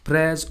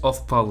Prayers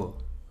of Power,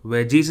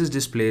 where Jesus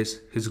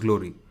displays His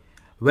glory.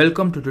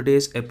 Welcome to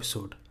today's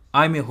episode.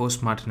 I'm your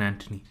host, Martin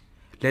Anthony.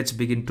 Let's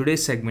begin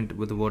today's segment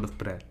with a word of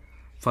prayer.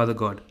 Father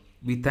God,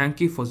 we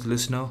thank you for the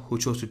listener who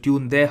chose to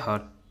tune their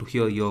heart to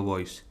hear your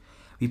voice.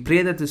 We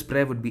pray that this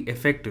prayer would be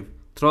effective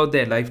throughout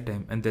their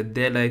lifetime and that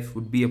their life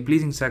would be a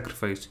pleasing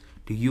sacrifice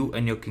to you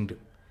and your kingdom.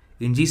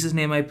 In Jesus'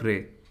 name I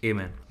pray,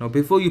 Amen. Now,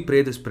 before you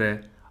pray this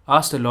prayer,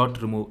 ask the Lord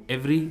to remove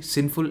every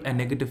sinful and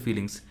negative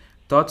feelings,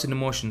 thoughts and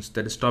emotions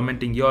that is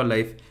tormenting your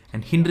life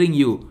and hindering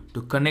you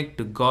to connect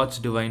to God's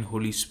divine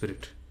Holy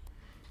Spirit.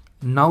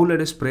 Now let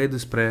us pray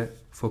this prayer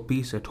for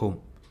peace at home.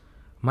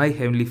 My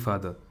Heavenly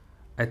Father,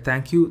 I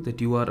thank you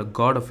that you are a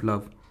God of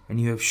love and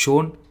you have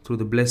shown through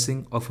the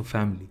blessing of a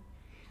family.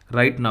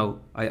 Right now,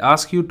 I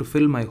ask you to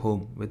fill my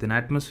home with an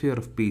atmosphere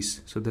of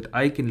peace so that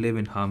I can live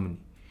in harmony.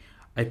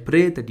 I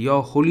pray that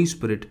your Holy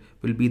Spirit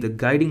will be the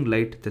guiding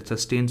light that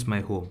sustains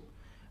my home.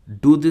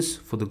 Do this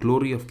for the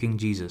glory of King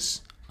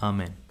Jesus.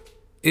 Amen.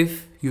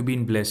 If you've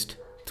been blessed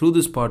through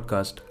this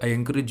podcast, I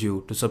encourage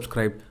you to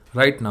subscribe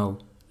right now,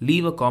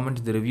 leave a comment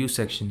in the review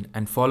section,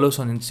 and follow us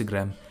on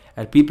Instagram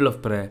at People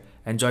of Prayer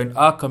and join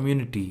our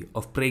community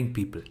of praying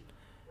people.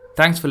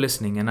 Thanks for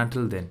listening, and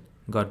until then,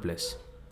 God bless.